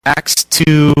Acts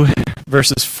 2,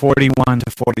 verses 41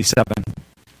 to 47.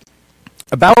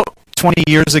 About 20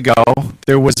 years ago,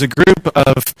 there was a group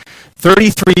of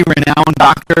 33 renowned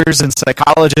doctors and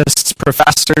psychologists,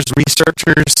 professors,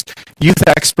 researchers, youth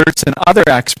experts, and other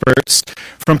experts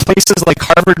from places like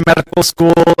Harvard Medical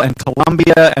School and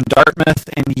Columbia and Dartmouth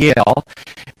and Yale,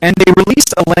 and they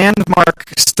released a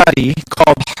landmark study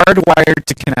called Hardwired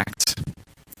to Connect.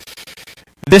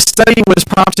 This study was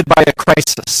prompted by a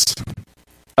crisis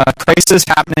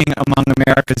happening among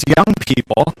America's young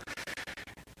people,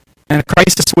 and a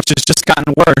crisis which has just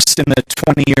gotten worse in the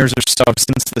 20 years or so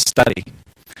since the study.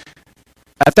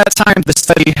 At that time, the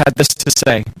study had this to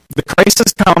say: the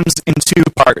crisis comes in two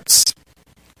parts.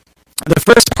 The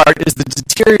first part is the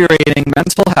deteriorating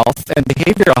mental health and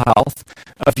behavioral health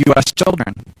of U.S.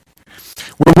 children.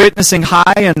 We're witnessing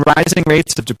high and rising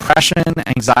rates of depression,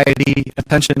 anxiety,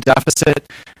 attention deficit,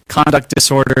 conduct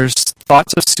disorders,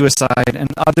 thoughts of suicide, and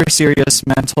other serious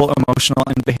mental, emotional,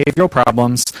 and behavioral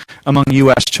problems among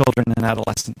U.S. children and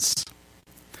adolescents.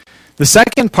 The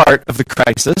second part of the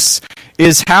crisis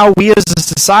is how we as a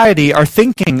society are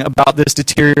thinking about this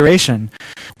deterioration.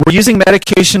 We're using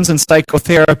medications and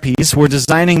psychotherapies. We're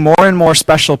designing more and more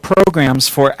special programs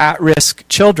for at-risk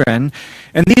children.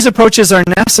 And these approaches are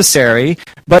necessary,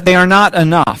 but they are not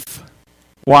enough.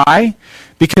 Why?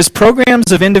 Because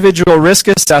programs of individual risk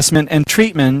assessment and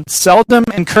treatment seldom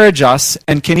encourage us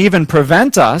and can even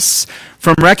prevent us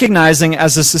from recognizing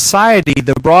as a society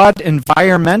the broad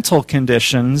environmental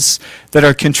conditions that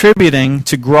are contributing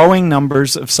to growing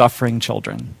numbers of suffering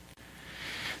children.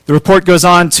 The report goes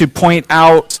on to point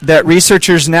out that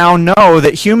researchers now know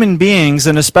that human beings,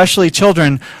 and especially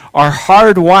children, are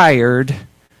hardwired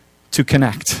to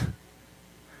connect.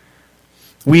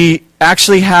 We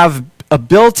actually have a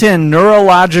built-in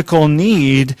neurological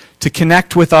need to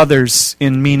connect with others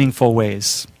in meaningful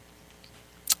ways.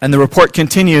 And the report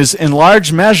continues, in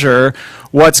large measure,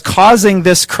 what's causing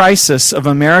this crisis of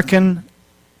American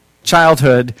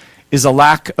childhood is a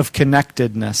lack of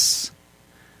connectedness.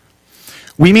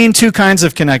 We mean two kinds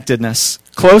of connectedness: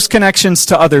 close connections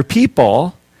to other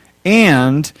people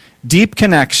and deep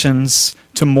connections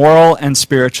to moral and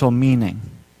spiritual meaning.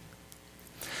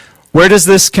 Where does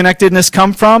this connectedness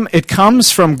come from? It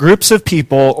comes from groups of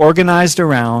people organized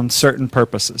around certain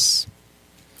purposes.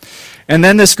 And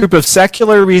then this group of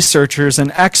secular researchers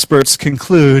and experts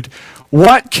conclude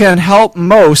what can help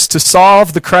most to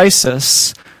solve the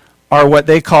crisis are what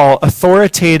they call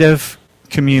authoritative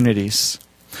communities.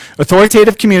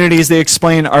 Authoritative communities, they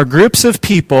explain, are groups of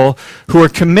people who are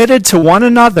committed to one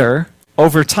another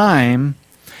over time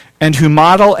and who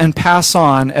model and pass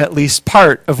on at least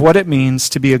part of what it means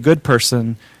to be a good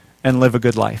person and live a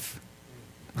good life.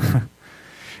 And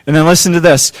then listen to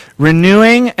this.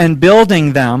 Renewing and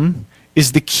building them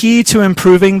is the key to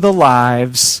improving the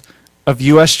lives of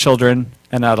U.S. children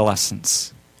and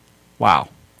adolescents. Wow.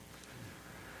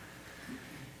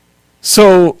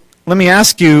 So let me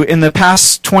ask you, in the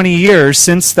past 20 years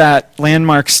since that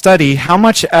landmark study, how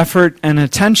much effort and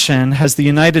attention has the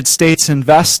United States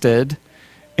invested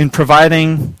in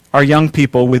providing our young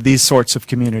people with these sorts of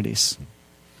communities?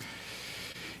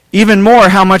 Even more,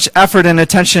 how much effort and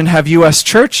attention have U.S.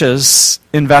 churches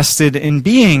invested in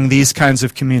being these kinds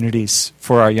of communities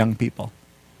for our young people?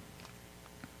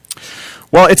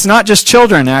 Well, it's not just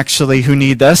children, actually, who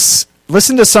need this.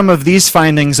 Listen to some of these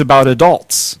findings about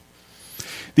adults.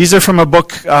 These are from a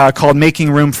book called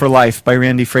Making Room for Life by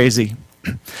Randy Frazee.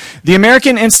 The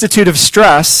American Institute of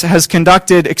Stress has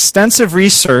conducted extensive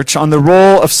research on the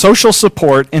role of social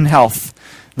support in health.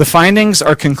 The findings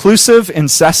are conclusive,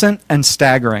 incessant, and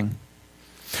staggering.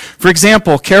 For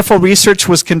example, careful research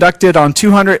was conducted on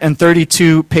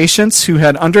 232 patients who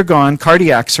had undergone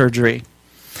cardiac surgery.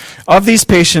 Of these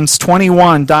patients,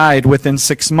 21 died within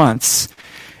 6 months.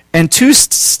 And two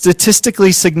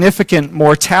statistically significant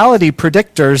mortality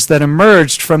predictors that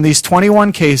emerged from these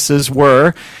 21 cases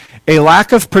were a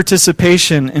lack of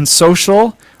participation in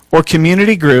social or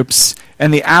community groups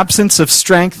and the absence of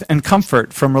strength and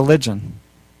comfort from religion.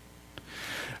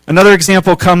 Another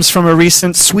example comes from a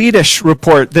recent Swedish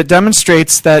report that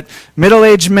demonstrates that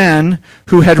middle-aged men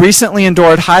who had recently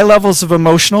endured high levels of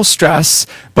emotional stress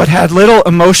but had little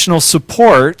emotional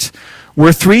support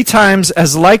were 3 times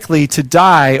as likely to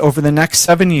die over the next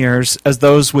 7 years as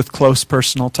those with close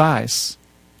personal ties.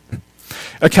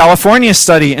 A California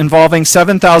study involving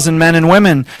 7,000 men and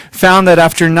women found that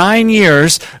after 9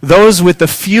 years, those with the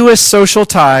fewest social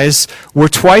ties were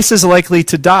twice as likely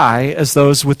to die as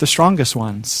those with the strongest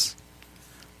ones.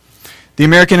 The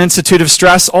American Institute of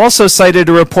Stress also cited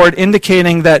a report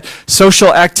indicating that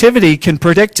social activity can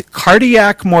predict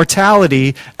cardiac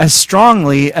mortality as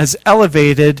strongly as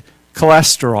elevated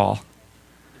cholesterol.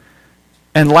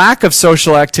 And lack of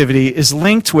social activity is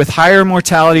linked with higher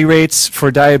mortality rates for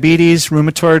diabetes,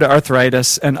 rheumatoid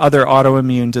arthritis, and other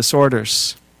autoimmune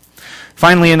disorders.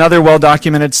 Finally, another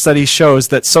well-documented study shows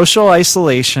that social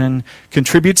isolation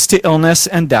contributes to illness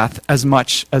and death as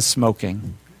much as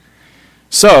smoking.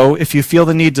 So, if you feel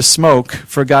the need to smoke,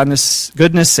 for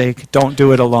goodness sake, don't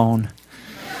do it alone.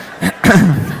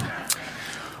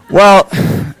 Well,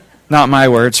 not my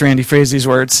words, Randy Frazie's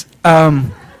words.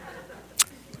 COVID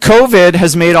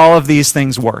has made all of these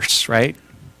things worse, right?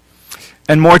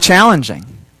 And more challenging.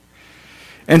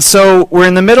 And so we're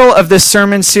in the middle of this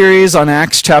sermon series on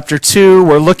Acts chapter 2.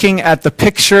 We're looking at the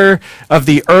picture of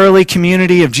the early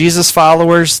community of Jesus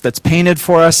followers that's painted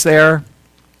for us there.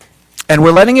 And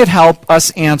we're letting it help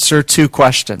us answer two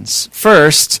questions.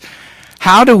 First,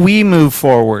 how do we move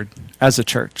forward as a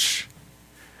church?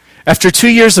 After 2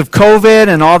 years of COVID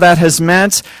and all that has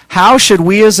meant, how should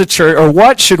we as a church, or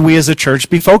what should we as a church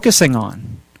be focusing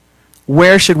on?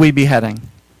 Where should we be heading?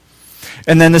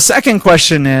 And then the second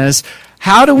question is,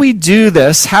 how do we do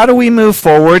this? How do we move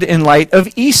forward in light of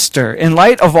Easter? In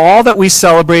light of all that we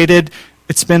celebrated,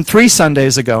 it's been 3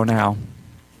 Sundays ago now.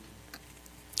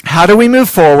 How do we move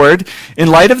forward in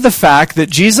light of the fact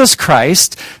that Jesus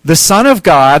Christ, the Son of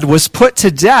God, was put to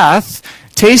death,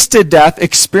 tasted death,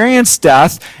 experienced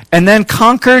death, and then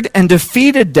conquered and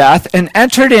defeated death and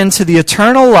entered into the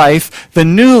eternal life, the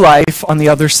new life on the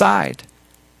other side?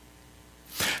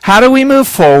 How do we move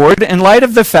forward in light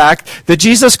of the fact that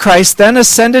Jesus Christ then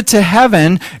ascended to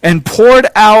heaven and poured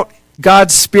out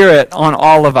God's Spirit on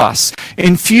all of us,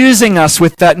 infusing us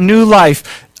with that new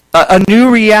life, a new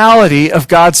reality of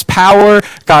God's power,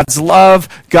 God's love,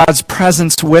 God's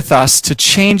presence with us to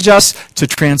change us, to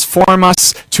transform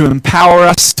us, to empower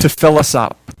us, to fill us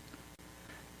up,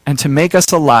 and to make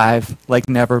us alive like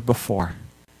never before?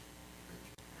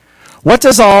 What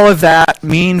does all of that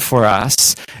mean for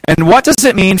us? And what does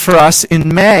it mean for us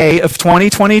in May of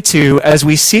 2022 as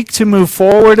we seek to move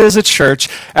forward as a church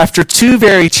after 2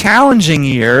 very challenging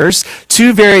years,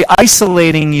 2 very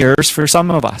isolating years for some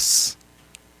of us?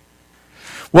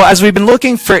 Well, as we've been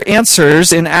looking for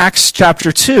answers in Acts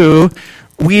chapter 2,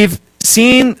 we've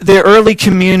seen the early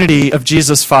community of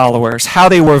Jesus followers, how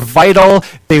they were vital,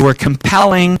 they were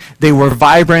compelling, they were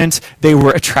vibrant, they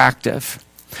were attractive.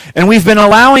 And we've been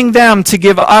allowing them to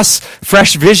give us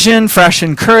fresh vision, fresh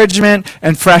encouragement,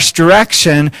 and fresh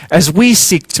direction as we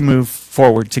seek to move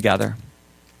forward together.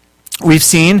 We've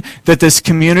seen that this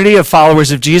community of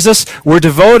followers of Jesus were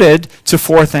devoted to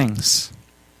 4 things.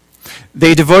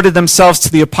 They devoted themselves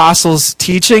to the apostles'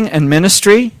 teaching and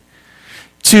ministry,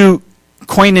 to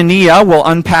koinonia, we'll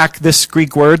unpack this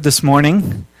Greek word this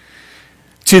morning,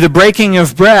 to the breaking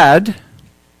of bread,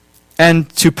 and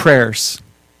to prayers.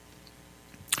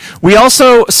 We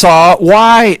also saw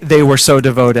why they were so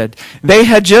devoted. They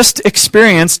had just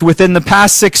experienced within the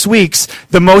past 6 weeks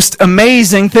the most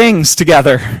amazing things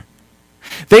together.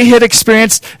 They had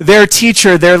experienced their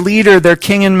teacher, their leader, their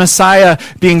king and Messiah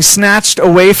being snatched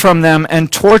away from them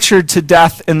and tortured to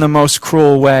death in the most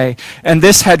cruel way. And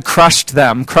this had crushed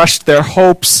them, crushed their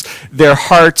hopes, their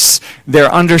hearts,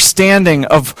 their understanding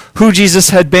of who Jesus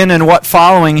had been and what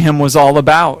following him was all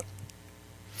about.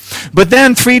 But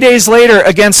then 3 days later,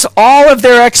 against all of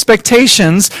their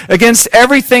expectations, against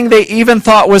everything they even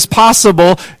thought was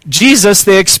possible, Jesus,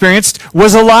 they experienced,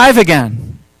 was alive again.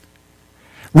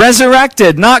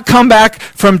 Resurrected, not come back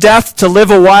from death to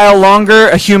live a while longer,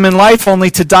 a human life, only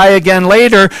to die again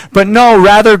later, but no,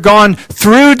 rather gone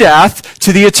through death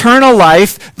to the eternal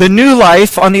life, the new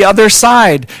life on the other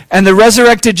side. And the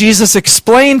resurrected Jesus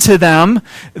explained to them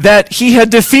that he had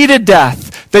defeated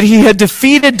death, that he had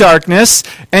defeated darkness,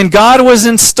 and God was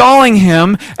installing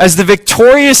him as the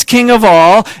victorious King of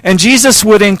all, and Jesus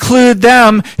would include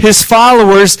them, his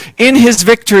followers, in his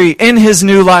victory, in his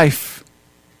new life.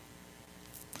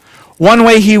 One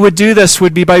way he would do this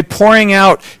would be by pouring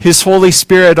out his Holy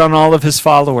Spirit on all of his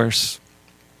followers,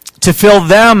 to fill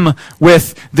them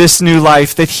with this new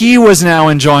life that he was now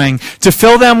enjoying, to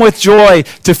fill them with joy,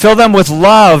 to fill them with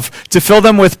love, to fill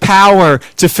them with power,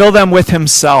 to fill them with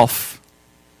himself.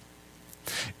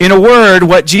 In a word,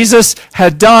 what Jesus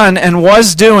had done and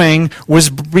was doing was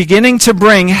beginning to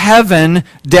bring heaven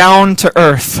down to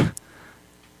earth.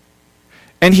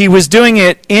 And he was doing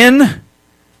it in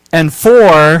and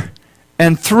for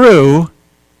and through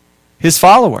his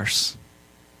followers.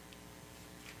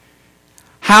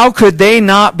 How could they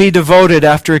not be devoted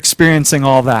after experiencing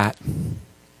all that?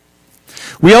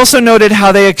 We also noted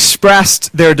how they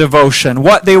expressed their devotion,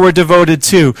 what they were devoted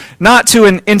to, not to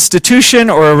an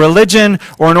institution or a religion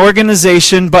or an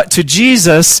organization, but to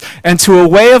Jesus and to a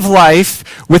way of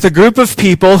life with a group of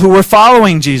people who were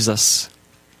following Jesus.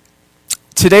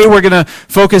 Today we're going to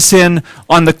focus in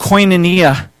on the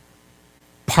koinonia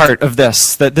part of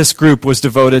this, that this group was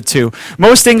devoted to.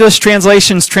 Most English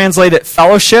translations translate it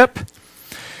fellowship,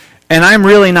 and I'm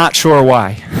really not sure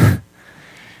why.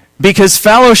 Because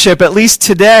fellowship, at least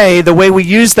today, the way we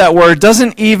use that word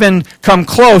doesn't even come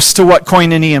close to what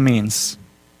koinonia means.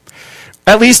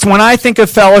 At least when I think of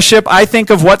fellowship, I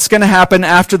think of what's going to happen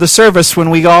after the service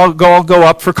when we all go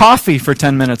up for coffee for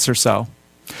 10 minutes or so.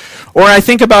 Or I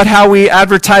think about how we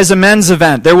advertise a men's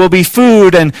event. There will be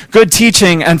food and good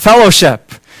teaching and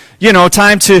fellowship.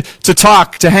 Time to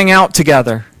talk, to hang out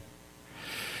together.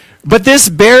 But this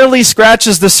barely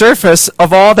scratches the surface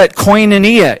of all that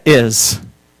koinonia is.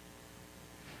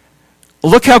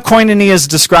 Look how koinonia is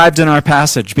described in our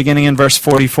passage, beginning in verse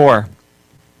 44.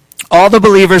 All the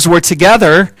believers were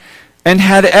together and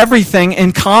had everything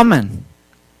in common.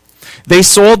 They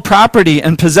sold property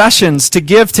and possessions to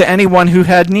give to anyone who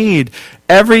had need.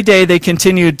 Every day they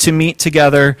continued to meet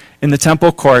together in the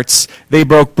temple courts. They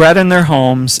broke bread in their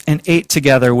homes and ate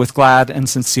together with glad and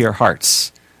sincere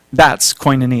hearts. That's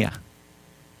koinonia.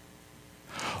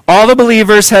 All the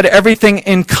believers had everything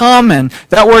in common.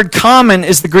 That word common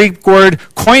is the Greek word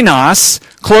koinos,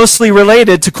 closely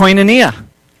related to koinonia.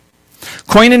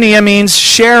 Koinonia means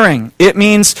sharing. It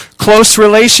means close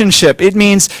relationship. It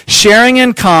means sharing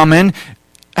in common,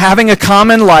 having a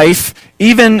common life,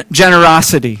 even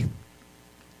generosity.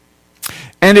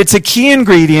 And it's a key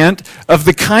ingredient of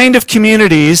the kind of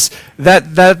communities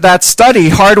that study,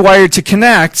 Hardwired to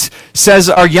Connect, says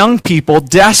our young people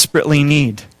desperately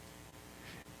need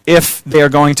if they are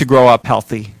going to grow up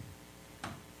healthy.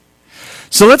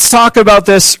 So let's talk about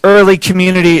this early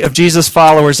community of Jesus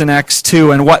followers in Acts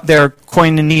 2 and what their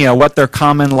koinonia, what their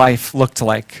common life looked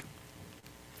like.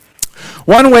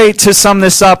 One way to sum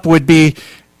this up would be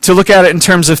to look at it in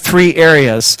terms of three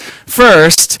areas.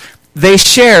 First, they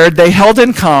held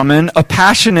in common a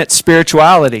passionate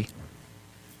spirituality.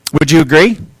 Would you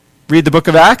agree? Read the book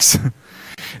of Acts.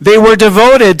 They were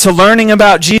devoted to learning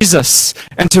about Jesus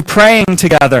and to praying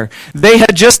together. They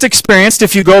had just experienced,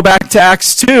 if you go back to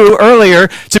Acts 2 earlier,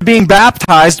 to being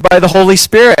baptized by the Holy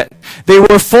Spirit. They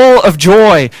were full of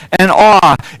joy and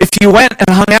awe. If you went and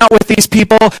hung out with these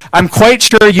people, I'm quite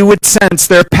sure you would sense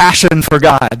their passion for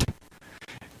God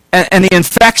and the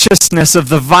infectiousness of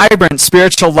the vibrant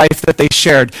spiritual life that they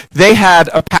shared. They had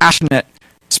a passionate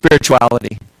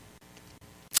spirituality.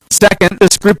 Second,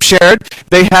 this group shared,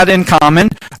 they had in common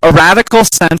a radical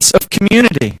sense of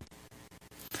community.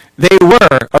 They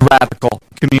were a radical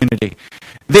community.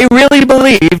 They really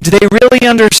believed, they really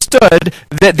understood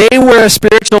that they were a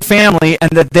spiritual family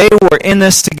and that they were in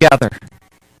this together.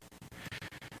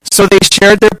 So they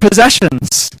shared their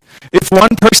possessions. If one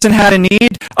person had a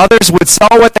need, others would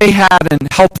sell what they had and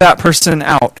help that person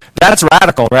out. That's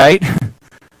radical, right?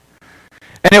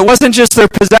 And it wasn't just their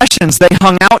possessions. They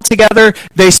hung out together.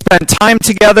 They spent time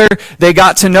together. They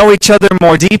got to know each other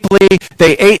more deeply.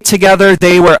 They ate together.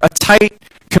 They were a tight,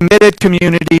 committed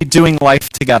community doing life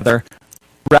together.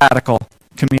 Radical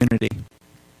community.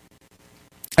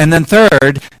 And then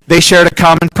third, they shared a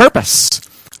common purpose,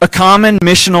 a common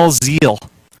missional zeal.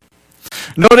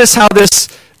 Notice how this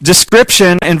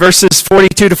description in verses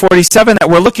 42 to 47 that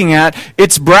we're looking at,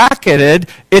 it's bracketed,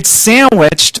 it's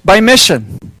sandwiched by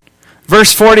mission.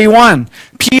 Verse 41,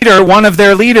 Peter, one of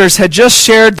their leaders, had just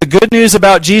shared the good news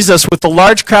about Jesus with a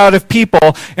large crowd of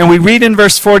people, and we read in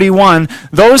verse 41,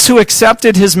 those who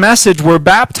accepted his message were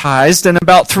baptized, and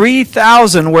about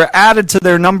 3,000 were added to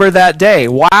their number that day.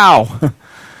 Wow!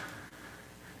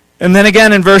 And then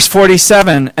again in verse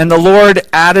 47, and the Lord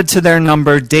added to their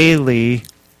number daily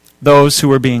those who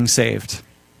were being saved.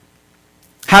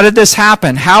 How did this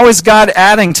happen? How is God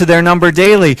adding to their number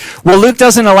daily? Well, Luke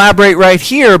doesn't elaborate right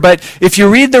here, but if you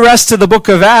read the rest of the book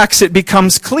of Acts, it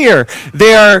becomes clear.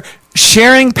 They are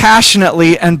sharing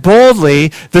passionately and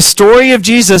boldly the story of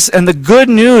Jesus and the good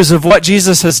news of what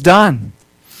Jesus has done.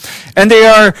 And they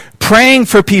are praying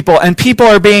for people, and people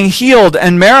are being healed,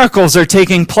 and miracles are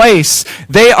taking place.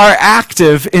 They are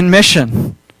active in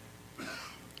mission.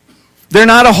 They're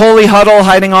not a holy huddle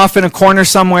hiding off in a corner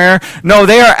somewhere. No,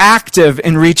 they are active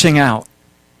in reaching out.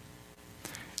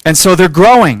 And so they're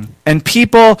growing. And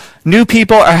new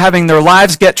people are having their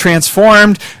lives get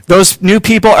transformed. Those new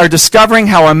people are discovering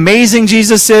how amazing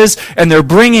Jesus is, and they're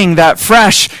bringing that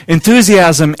fresh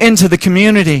enthusiasm into the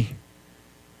community.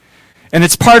 And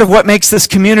it's part of what makes this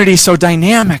community so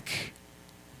dynamic.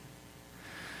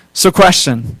 So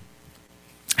question,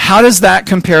 how does that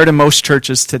compare to most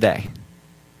churches today?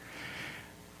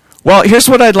 Well, here's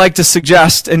what I'd like to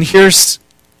suggest, and here's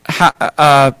what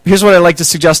I'd like to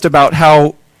suggest about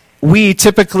how we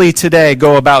typically today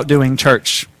go about doing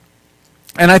church.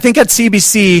 And I think at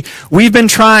CBC, we've been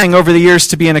trying over the years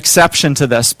to be an exception to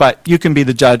this, but you can be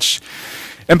the judge.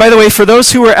 And by the way, for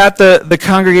those who were at the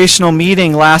congregational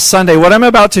meeting last Sunday, what I'm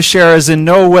about to share is in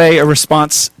no way a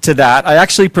response to that. I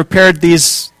actually prepared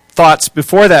these thoughts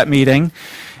before that meeting,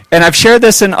 and I've shared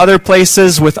this in other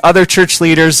places with other church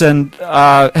leaders and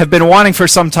have been wanting for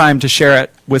some time to share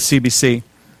it with CBC.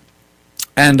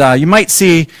 And you might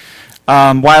see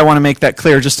why I want to make that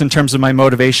clear just in terms of my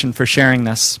motivation for sharing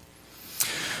this.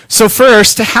 So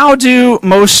first, how do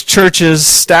most churches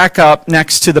stack up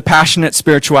next to the passionate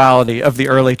spirituality of the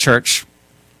early church?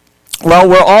 Well,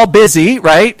 we're all busy,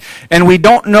 right? And we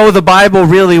don't know the Bible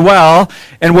really well,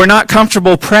 and we're not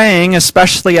comfortable praying,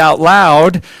 especially out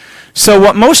loud. So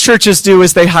what most churches do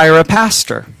is they hire a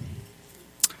pastor.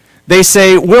 They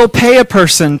say, we'll pay a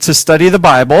person to study the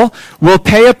Bible, we'll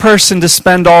pay a person to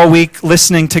spend all week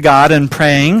listening to God and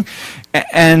praying,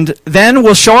 and then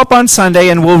we'll show up on Sunday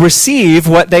and we'll receive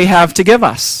what they have to give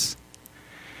us.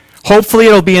 Hopefully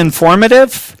it'll be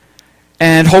informative,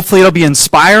 and hopefully it'll be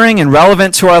inspiring and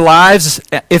relevant to our lives.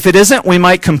 If it isn't, we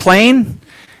might complain.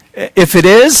 If it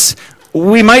is,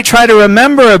 we might try to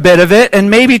remember a bit of it and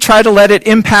maybe try to let it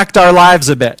impact our lives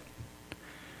a bit.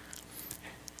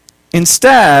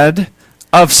 Instead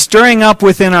of stirring up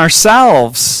within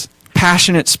ourselves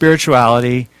passionate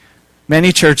spirituality,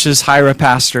 many churches hire a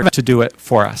pastor to do it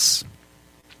for us.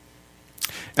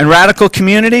 And radical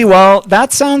community, well,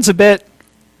 that sounds a bit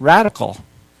radical.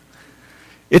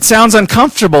 It sounds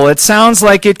uncomfortable. It sounds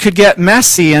like it could get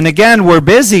messy. And again, we're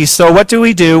busy, so what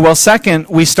do? Well, second,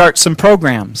 we start some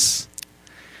programs.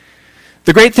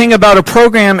 The great thing about a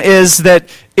program is that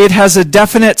it has a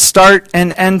definite start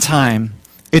and end time.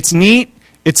 It's neat,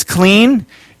 it's clean,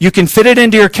 you can fit it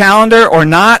into your calendar or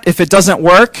not if it doesn't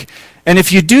work. And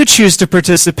if you do choose to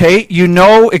participate, you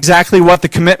know exactly what the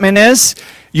commitment is.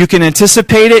 You can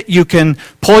anticipate it, you can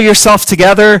pull yourself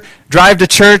together, drive to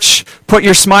church, put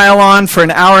your smile on for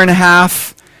an hour and a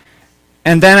half,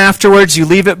 and then afterwards you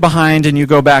leave it behind and you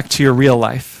go back to your real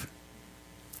life.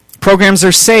 Programs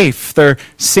are safe, they're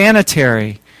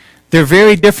sanitary, they're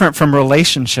very different from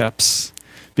relationships,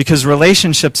 because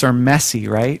relationships are messy,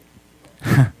 right?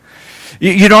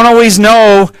 You don't always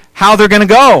know how they're going to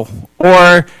go,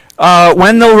 or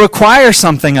when they'll require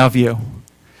something of you.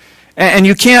 And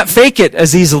you can't fake it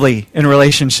as easily in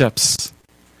relationships.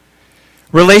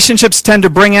 Relationships tend to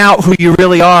bring out who you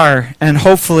really are and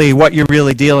hopefully what you're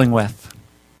really dealing with.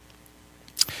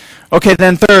 Okay,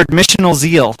 then third, missional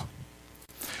zeal.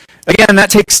 Again, that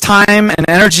takes time and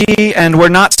energy, and we're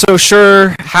not so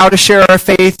sure how to share our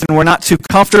faith, and we're not too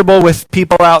comfortable with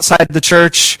people outside the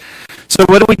church. So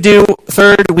what do?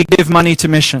 Third, we give money to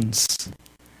missions.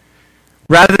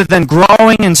 Rather than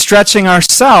growing and stretching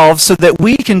ourselves so that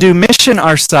we can do mission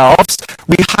ourselves,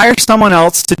 we hire someone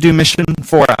else to do mission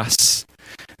for us.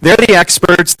 They're the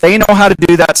experts. They know how to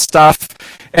do that stuff.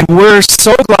 And we're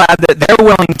so glad that they're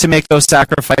willing to make those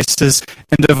sacrifices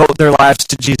and devote their lives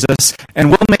to Jesus. And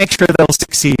we'll make sure they'll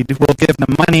succeed. We'll give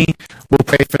them money. We'll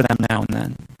pray for them now and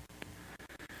then.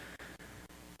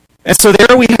 And so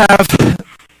there we have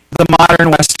the modern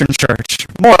Western church,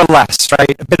 more or less,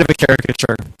 right? A bit of a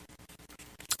caricature.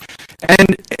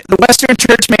 And the Western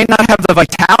church may not have the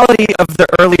vitality of the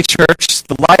early church,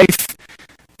 the life,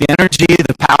 the energy,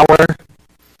 the power.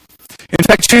 In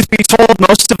fact, truth be told,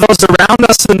 most of those around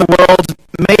us in the world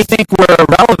may think we're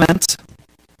irrelevant,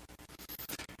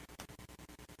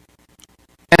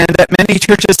 and that many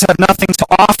churches have nothing to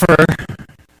offer.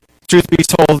 Truth be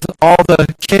told, all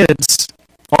those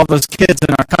kids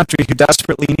in our country who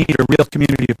desperately need a real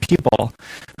community of people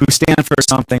who stand for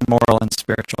something moral and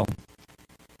spiritual.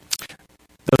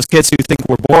 Those kids who think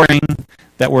we're boring,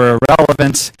 that we're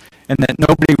irrelevant, and that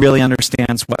nobody really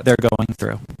understands what they're going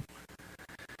through.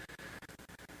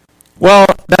 Well,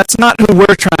 that's not who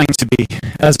we're trying to be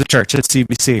as a church at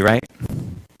CBC, right?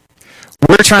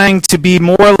 We're trying to be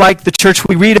more like the church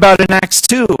we read about in Acts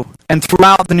 2 and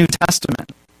throughout the New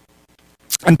Testament.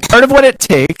 And part of what it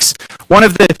takes, one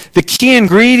of the key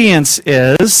ingredients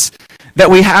is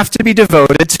that we have to be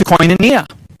devoted to koinonia.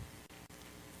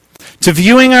 To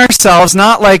viewing ourselves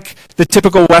not like the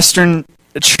typical Western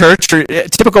church or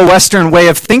typical Western way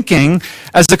of thinking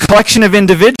as a collection of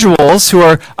individuals who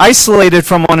are isolated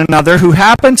from one another, who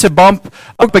happen to bump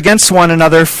up against one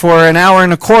another for an hour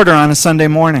and a quarter on a Sunday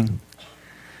morning.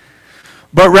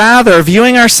 But rather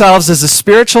viewing ourselves as a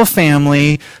spiritual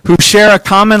family who share a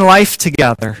common life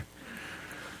together,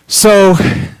 So,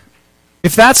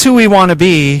 if that's who we want to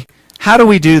be, how do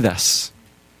we do this?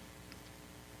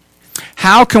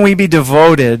 How can we be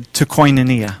devoted to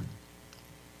koinonia?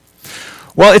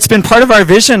 Well, it's been part of our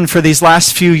vision for these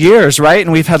last few years, right?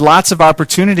 And we've had lots of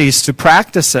opportunities to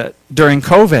practice it during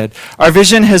COVID. Our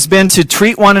vision has been to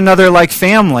treat one another like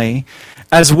family,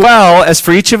 as well as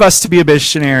for each of us to be a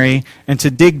missionary and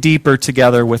to dig deeper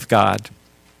together with God.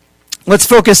 Let's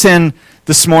focus in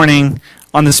this morning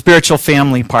on the spiritual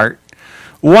family part.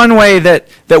 One way that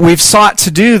we've sought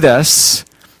to do this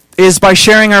is by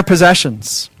sharing our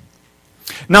possessions.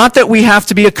 Not that we have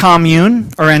to be a commune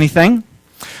or anything,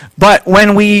 but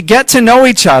when we get to know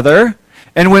each other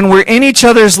and when we're in each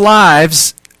other's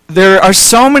lives, there are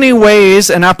so many ways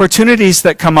and opportunities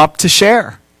that come up to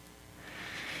share.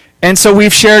 And so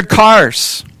we've shared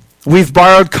cars. We've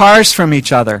borrowed cars from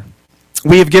each other.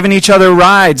 We have given each other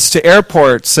rides to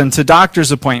airports and to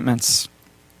doctor's appointments.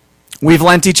 We've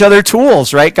lent each other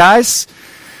tools, right, guys?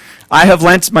 I have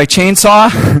lent my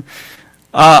chainsaw.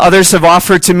 Others have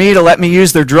offered to me to let me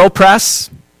use their drill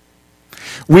press.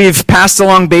 We've passed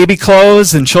along baby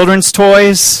clothes and children's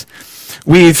toys.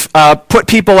 We've put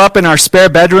people up in our spare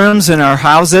bedrooms in our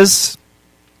houses.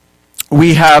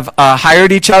 We have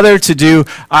hired each other to do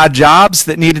odd jobs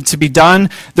that needed to be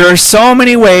done. There are so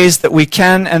many ways that we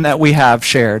can and that we have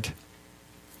shared.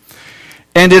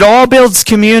 And it all builds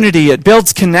community. It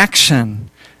builds connection.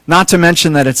 Not to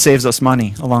mention that it saves us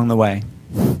money along the way.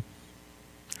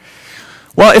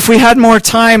 Well, if we had more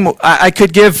time, I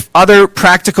could give other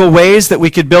practical ways that we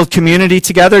could build community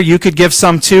together. You could give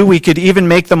some too. We could even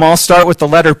make them all start with the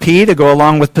letter P to go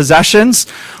along with possessions.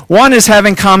 One is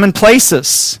having common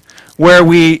places where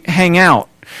we hang out.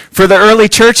 For the early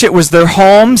church, it was their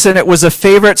homes, and it was a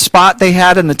favorite spot they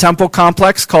had in the temple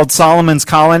complex called Solomon's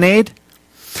Colonnade.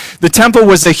 The temple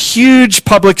was a huge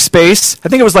public space. I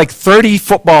think it was like 30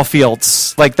 football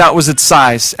fields. Like that was its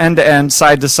size, end to end,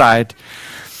 side to side.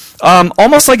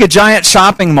 Almost like a giant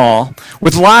shopping mall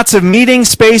with lots of meeting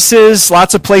spaces,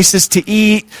 lots of places to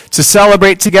eat, to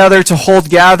celebrate together, to hold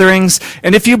gatherings.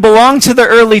 And if you belonged to the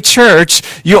early church,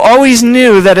 you always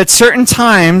knew that at certain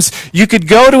times you could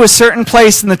go to a certain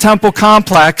place in the temple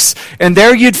complex and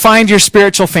there you'd find your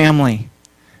spiritual family.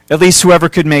 At least whoever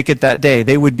could make it that day.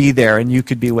 They would be there and you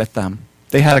could be with them.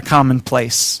 They had a common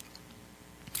place.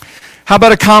 How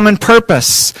about a common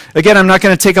purpose? Again, I'm not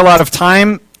going to take a lot of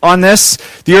time on this.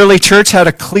 The early church had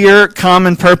a clear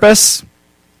common purpose.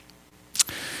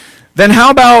 Then how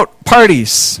about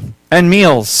parties and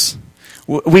meals?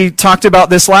 We talked about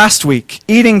this last week.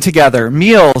 Eating together,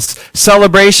 meals,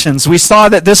 celebrations. We saw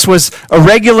that this was a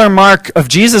regular mark of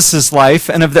Jesus' life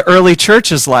and of the early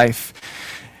church's life.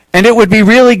 And it would be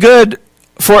really good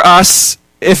for us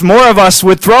if more of us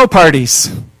would throw parties,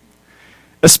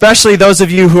 especially those of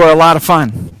you who are a lot of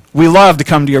fun. We love to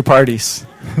come to your parties.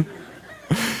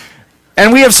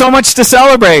 And we have so much to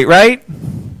celebrate, right?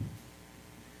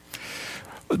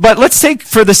 But let's take,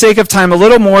 for the sake of time, a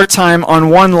little more time on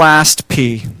one last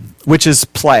P, which is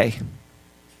play.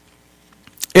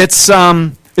 It's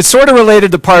sort of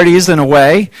related to parties in a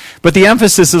way, but the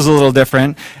emphasis is a little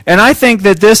different. And I think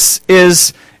that this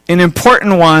is an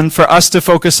important one for us to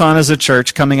focus on as a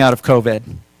church coming out of COVID.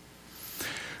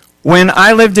 When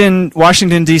I lived in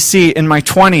Washington, D.C. in my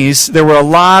 20s, there were a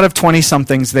lot of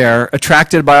 20-somethings there,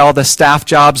 attracted by all the staff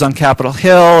jobs on Capitol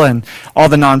Hill and all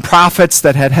the nonprofits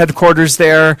that had headquarters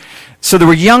there. So there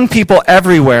were young people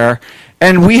everywhere.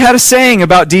 And we had a saying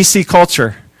about D.C.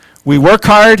 culture. We work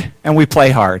hard and we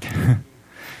play hard.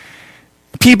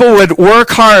 People would work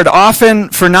hard, often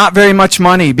for not very much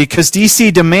money, because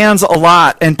DC demands a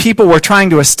lot, and people were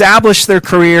trying to establish their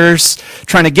careers,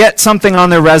 trying to get something on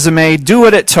their resume, do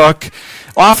what it took.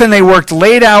 Often they worked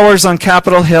late hours on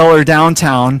Capitol Hill or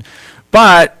downtown,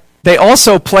 but they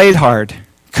also played hard.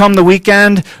 Come the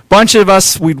weekend, a bunch of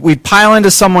us, we'd pile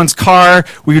into someone's car,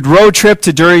 we'd road trip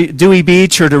to Dewey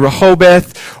Beach or to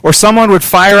Rehoboth, or someone would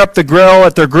fire up the grill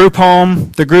at their group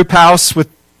home, the group house with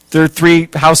their 3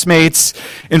 housemates,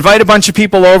 invite a bunch of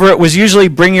people over. It was usually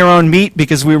bring your own meat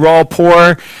because we were all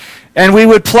poor. And we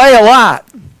would play a lot.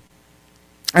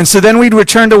 And so then we'd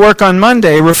return to work on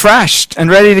Monday refreshed and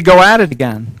ready to go at it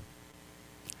again.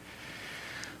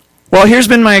 Well, here's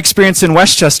been my experience in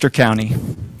Westchester County.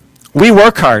 We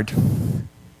work hard.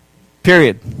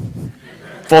 Period.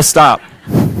 Full stop.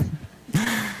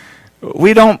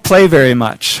 We don't play very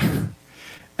much.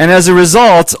 And as a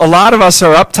result, a lot of us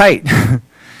are uptight.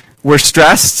 We're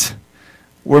stressed.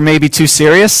 We're maybe too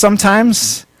serious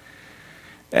sometimes.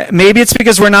 Maybe it's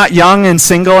because we're not young and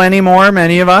single anymore,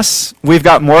 many of us. We've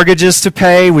got mortgages to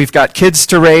pay. We've got kids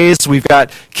to raise. We've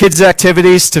got kids'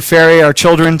 activities to ferry our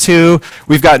children to.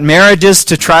 We've got marriages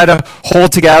to try to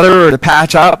hold together or to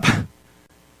patch up.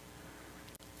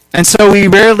 And so we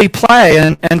rarely play.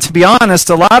 And to be honest,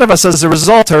 a lot of us as a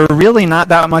result are really not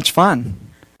that much fun.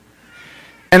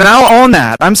 And I'll own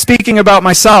that. I'm speaking about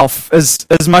myself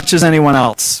as much as anyone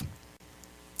else.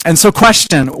 And so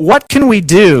question, what can we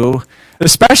do,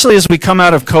 especially as we come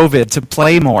out of COVID, to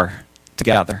play more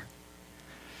together?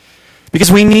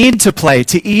 Because we need to play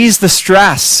to ease the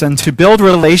stress and to build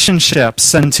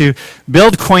relationships and to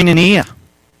build koinonia,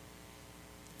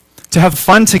 to have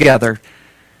fun together.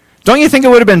 Don't you think it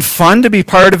would have been fun to be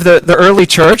part of the early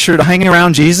church or to hang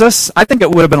around Jesus? I think it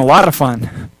would have been a lot of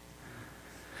fun.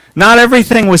 Not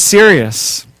everything was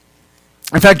serious.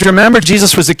 In fact, remember,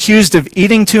 Jesus was accused of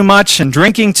eating too much and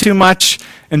drinking too much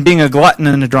and being a glutton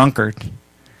and a drunkard.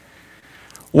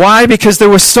 Why? Because there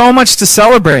was so much to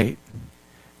celebrate.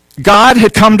 God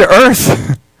had come to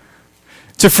earth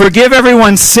to forgive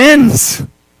everyone's sins,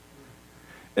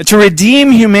 to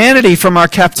redeem humanity from our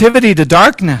captivity to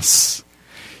darkness.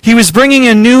 He was bringing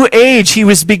a new age. He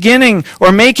was beginning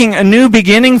or making a new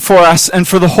beginning for us and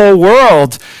for the whole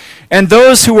world. And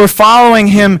those who were following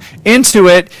him into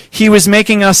it, he was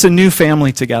making us a new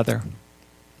family together.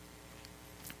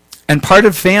 And part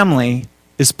of family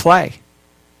is play.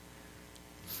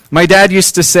 My dad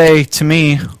used to say to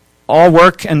me, all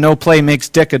work and no play makes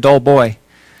Dick a dull boy.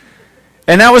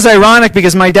 And that was ironic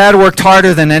because my dad worked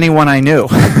harder than anyone I knew.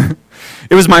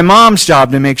 It was my mom's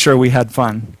job to make sure we had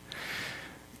fun.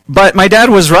 But my dad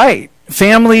was right.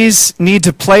 Families need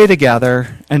to play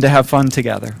together and to have fun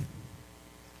together.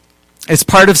 It's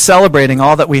part of celebrating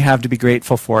all that we have to be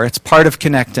grateful for. It's part of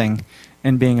connecting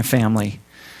and being a family.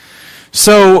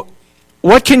 So,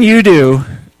 what can you do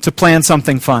to plan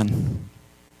something fun?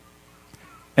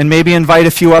 And maybe invite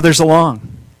a few others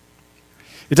along.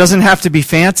 It doesn't have to be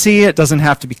fancy. It doesn't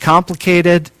have to be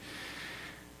complicated.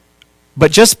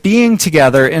 But just being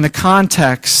together in a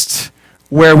context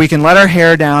where we can let our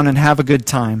hair down and have a good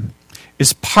time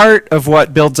is part of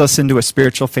what builds us into a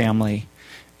spiritual family.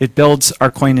 It builds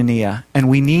our koinonia, and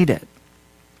we need it.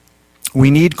 We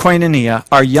need koinonia.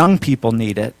 Our young people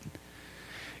need it.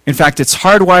 In fact, it's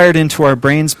hardwired into our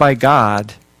brains by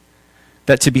God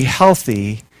that to be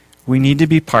healthy, we need to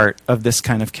be part of this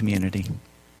kind of community.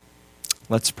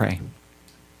 Let's pray.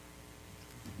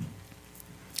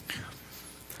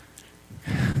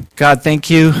 God, thank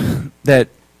you that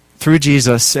through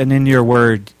Jesus and in your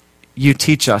word, you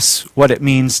teach us what it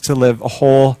means to live a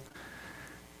whole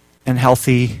and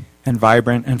healthy and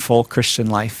vibrant and full Christian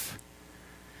life.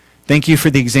 Thank you for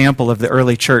the example of the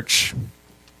early church,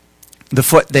 the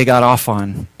foot they got off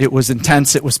on. It was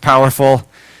intense, it was powerful,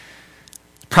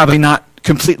 probably not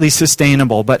completely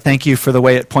sustainable, but thank you for the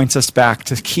way it points us back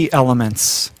to key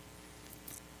elements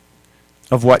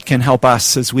of what can help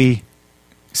us as we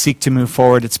seek to move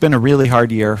forward. It's been a really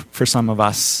hard year for some of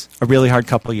us, a really hard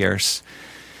couple years.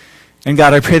 And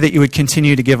God, I pray that you would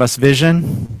continue to give us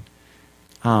vision,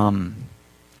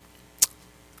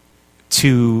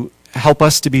 to help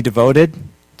us to be devoted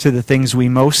to the things we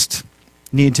most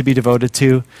need to be devoted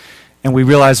to. And we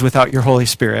realize without your Holy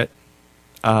Spirit,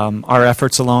 our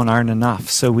efforts alone aren't enough.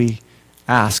 So we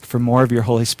ask for more of your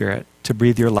Holy Spirit to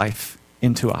breathe your life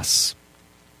into us.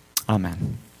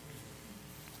 Amen.